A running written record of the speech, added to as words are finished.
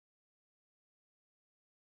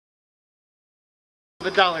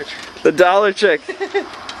The dollar trick. The dollar trick.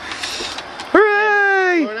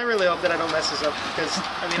 Hooray! Lord, I really hope that I don't mess this up because,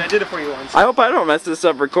 I mean, I did it for you once. I hope I don't mess this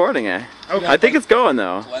up recording it. Okay. I think it's going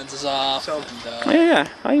though. Lenses off. So, and, Yeah,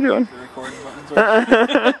 how you doing? the recording buttons are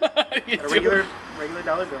a regular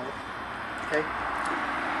dollar bill. Okay.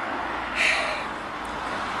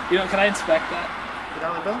 You know, can I inspect that? The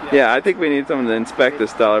dollar bill? Yeah, I think we need someone to inspect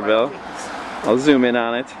this dollar bill. I'll zoom in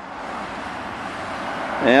on it.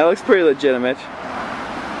 Yeah, it looks pretty legitimate.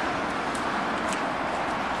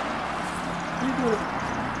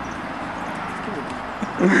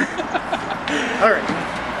 Alright.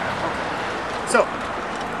 So,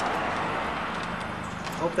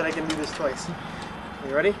 hope that I can do this twice. Are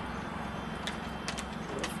you ready?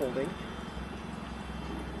 Folding.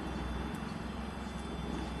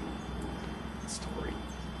 Story.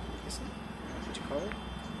 Is it? What'd you call it?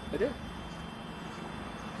 I did.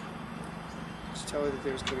 Did you tell her that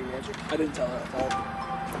there was going to be magic? I didn't tell her.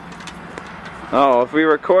 Oh, if we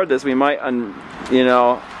record this, we might, you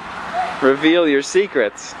know, reveal your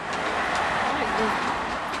secrets.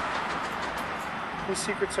 Whose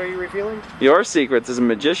secrets are you revealing? Your secrets as a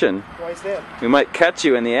magician. Why is that? We might catch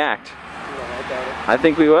you in the act. No, I doubt it. I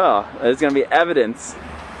think we will. There's going to be evidence.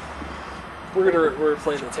 We're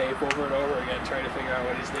playing the tape over and over again, trying to figure out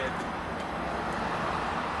what he's did.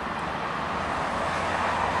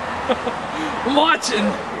 I'm watching.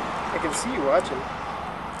 I can see you watching.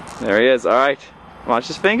 There he is. All right. Watch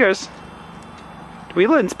his fingers. Did we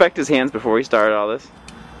inspect his hands before we started all this?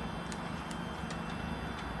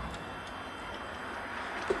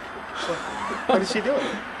 What is she doing?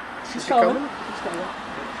 She's coming? coming. She's coming.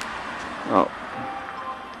 Oh.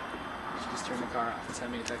 She just turned the car off and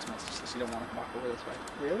sent me a text message, so she don't want to walk over this way.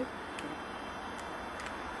 Really?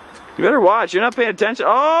 You better watch. You're not paying attention.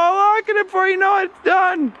 Oh, look at it before you know it's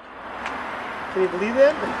done. Can you believe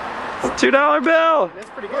that? It's a $2 bill. That's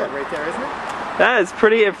pretty good right there, isn't it? That is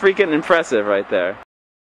pretty freaking impressive right there.